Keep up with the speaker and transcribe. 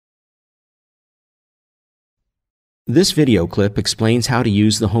This video clip explains how to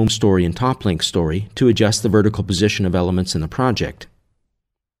use the home story and toplink story to adjust the vertical position of elements in the project.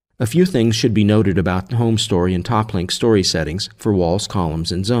 A few things should be noted about the home story and toplink story settings for walls,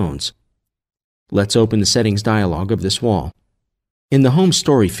 columns, and zones. Let's open the settings dialog of this wall. In the home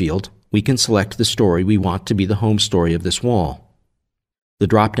story field, we can select the story we want to be the home story of this wall. The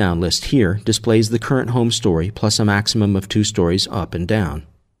drop-down list here displays the current home story plus a maximum of 2 stories up and down.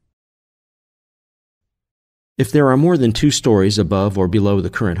 If there are more than 2 stories above or below the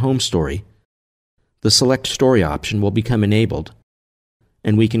current home story, the Select Story option will become enabled,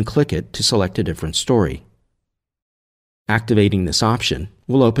 and we can click it to select a different story. Activating this option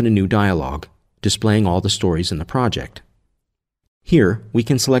will open a new dialog, displaying all the stories in the project. Here, we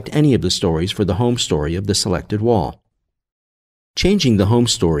can select any of the stories for the home story of the selected wall. Changing the home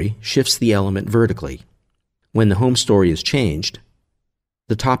story shifts the element vertically. When the home story is changed,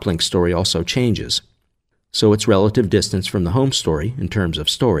 the toplink story also changes, so its relative distance from the home story, in terms of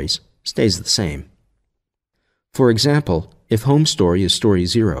stories, stays the same. For example, if home story is story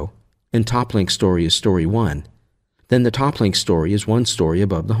 0 and toplink story is story 1, then the toplink story is 1 story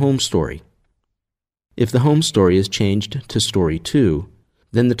above the home story. If the home story is changed to story 2,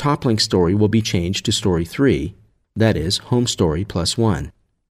 then the toplink story will be changed to story 3, that is, home story plus 1.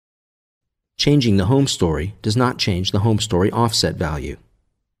 Changing the home story does not change the home story offset value.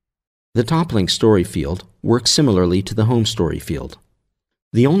 The toplink story field works similarly to the home story field.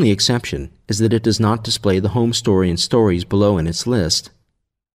 The only exception is that it does not display the home story and stories below in its list,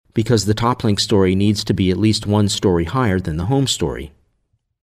 because the toplink story needs to be at least 1 story higher than the home story.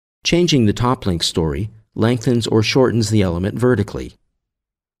 Changing the toplink story lengthens or shortens the element vertically,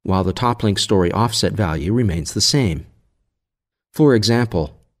 while the toplink story offset value remains the same. For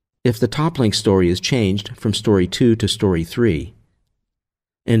example, if the toplink story is changed from story 2 to story 3,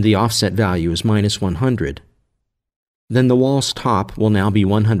 and the offset value is -100, then the wall's top will now be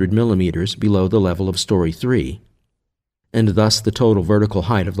 100 millimeters below the level of story 3, and thus the total vertical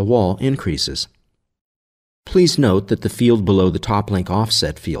height of the wall increases. Please note that the field below the toplink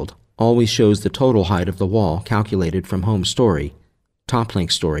offset field always shows the total height of the wall calculated from home story,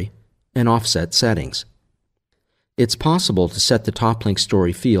 toplink story, and offset settings. It's possible to set the toplink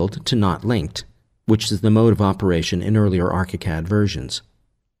story field to not linked, which is the mode of operation in earlier ArchiCAD versions.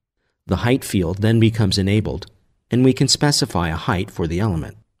 The height field then becomes enabled, and we can specify a height for the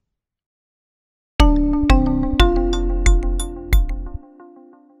element.